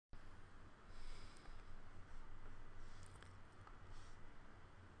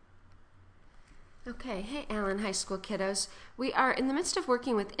Okay, hey Allen High School kiddos. We are in the midst of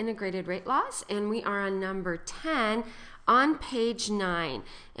working with integrated rate laws, and we are on number 10 on page 9.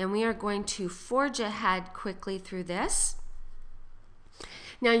 And we are going to forge ahead quickly through this.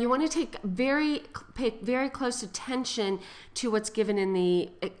 Now you want to pay very close attention to what's given in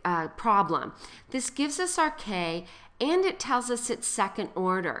the problem. This gives us our K, and it tells us it's second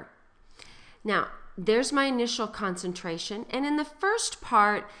order. Now, there's my initial concentration, and in the first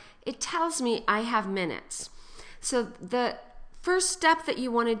part, it tells me I have minutes. So the first step that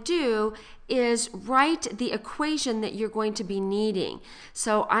you want to do is write the equation that you're going to be needing.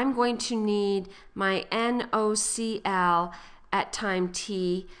 So I'm going to need my NOCL at time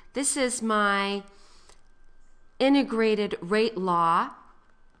t. This is my integrated rate law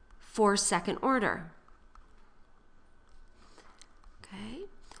for second order. Okay,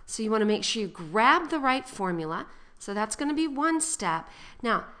 so you want to make sure you grab the right formula. So that's going to be one step.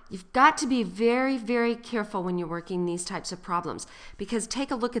 Now, you've got to be very, very careful when you're working these types of problems, because take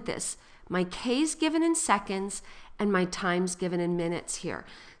a look at this. My K's given in seconds and my time's given in minutes here.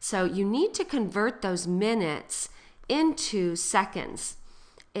 So you need to convert those minutes into seconds,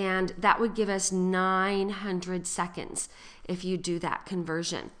 and that would give us 900 seconds if you do that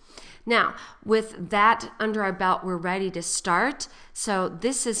conversion. Now, with that under our belt, we're ready to start. So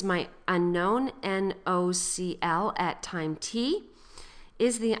this is my unknown, NOCL at time t.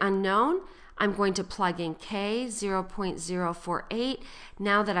 Is the unknown. I'm going to plug in K, 0.048.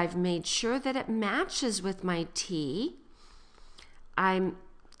 Now that I've made sure that it matches with my t, I'm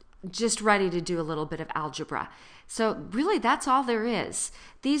just ready to do a little bit of algebra. So really, that's all there is.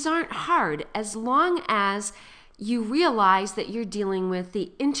 These aren't hard as long as you realize that you're dealing with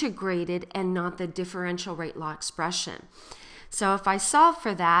the integrated and not the differential rate law expression. So if I solve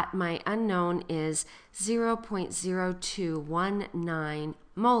for that, my unknown is 0.0219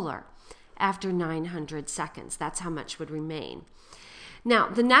 molar after 900 seconds. That's how much would remain. Now,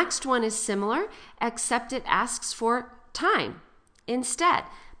 the next one is similar, except it asks for time instead.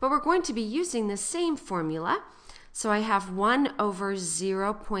 But we're going to be using the same formula. So I have 1 over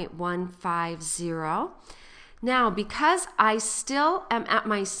 0.150. Now, because I still am at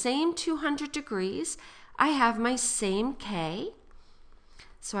my same 200 degrees, I have my same K.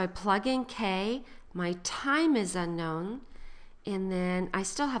 So I plug in K, my time is unknown, and then I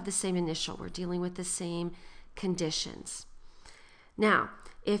still have the same initial. We're dealing with the same conditions. Now,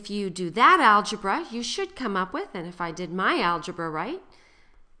 if you do that algebra, you should come up with, and if I did my algebra right,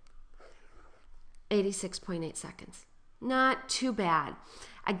 86.8 seconds. Not too bad.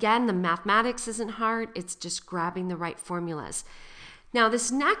 Again, the mathematics isn't hard. It's just grabbing the right formulas. Now,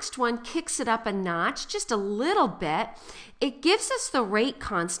 this next one kicks it up a notch, just a little bit. It gives us the rate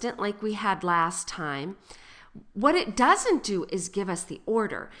constant like we had last time. What it doesn't do is give us the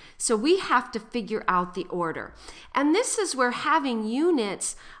order. So we have to figure out the order. And this is where having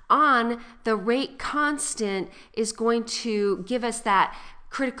units on the rate constant is going to give us that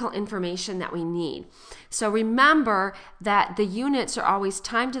critical information that we need. So remember that the units are always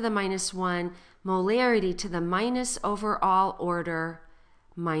time to the -1, molarity to the minus overall order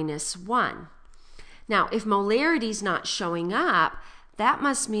 -1. Now, if molarity is not showing up, that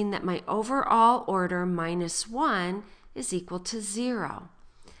must mean that my overall order -1 is equal to 0.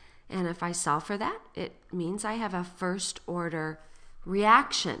 And if I solve for that, it means I have a first order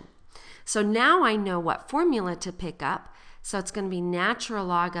reaction. So now I know what formula to pick up. So it's going to be natural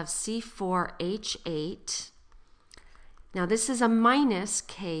log of C4H8. Now this is a minus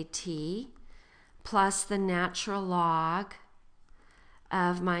KT plus the natural log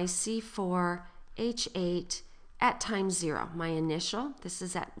of my C4H8 at time 0. My initial, this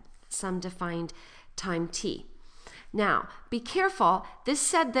is at some defined time t. Now, be careful. This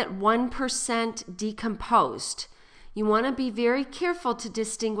said that 1% decomposed. You want to be very careful to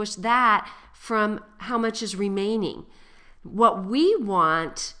distinguish that from how much is remaining. What we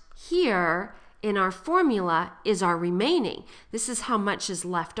want here in our formula is our remaining. This is how much is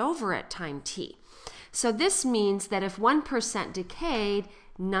left over at time t. So this means that if 1% decayed,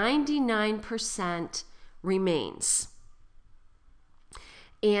 99% remains.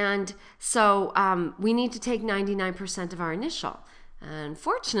 And so we need to take 99% of our initial.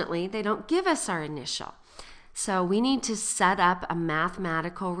 Unfortunately, they don't give us our initial. So we need to set up a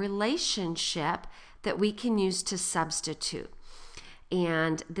mathematical relationship that we can use to substitute.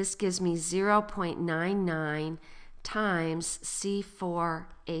 And this gives me 0.99 times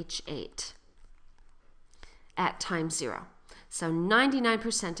C4H8 at time 0. So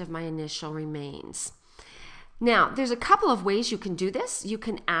 99% of my initial remains. Now, there's a couple of ways you can do this. You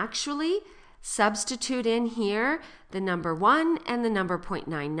can actually substitute in here the number 1 and the number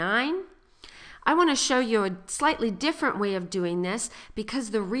 0.99. I want to show you a slightly different way of doing this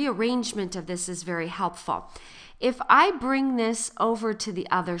because the rearrangement of this is very helpful. If I bring this over to the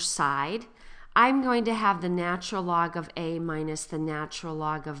other side, I'm going to have the natural log of A minus the natural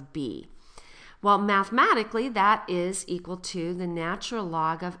log of B. Well, mathematically, that is equal to the natural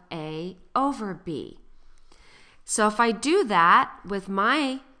log of A over B. So if I do that with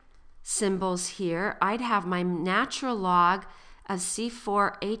my symbols here, I'd have my natural log of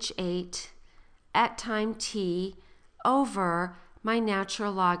C4H8 at time t over my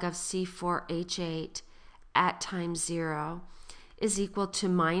natural log of C4H8 at time 0 is equal to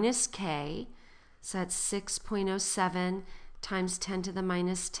minus k. So that's 6.07 times 10 to the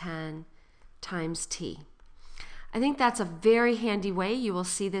minus 10 times t. I think that's a very handy way. You will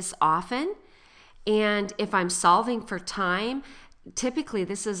see this often. And if I'm solving for time, typically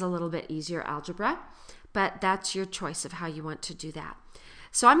this is a little bit easier algebra, but that's your choice of how you want to do that.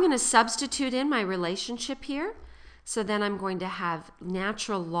 So I'm going to substitute in my relationship here. So then I'm going to have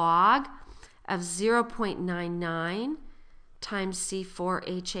natural log of 0.99 times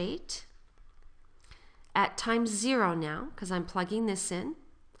C4H8 at time 0 now, because I'm plugging this in.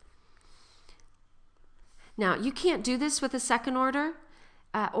 Now, you can't do this with a second order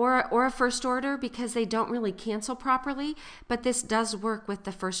or a first order because they don't really cancel properly, but this does work with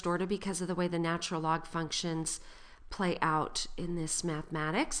the first order because of the way the natural log functions play out in this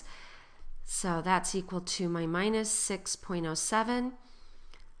mathematics. So that's equal to my minus 6.07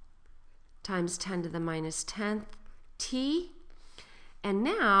 times 10 to the minus 10th t. And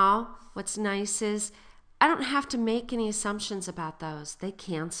now what's nice is I don't have to make any assumptions about those. They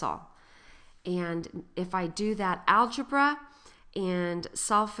cancel. And if I do that algebra and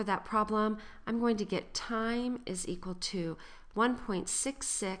solve for that problem, I'm going to get time is equal to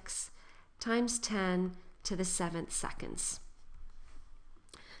 1.66 times 10 to the 7th seconds.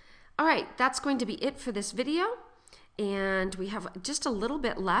 All right, that's going to be it for this video. And we have just a little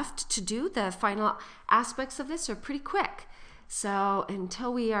bit left to do. The final aspects of this are pretty quick. So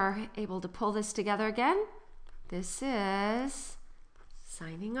until we are able to pull this together again, this is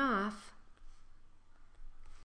signing off.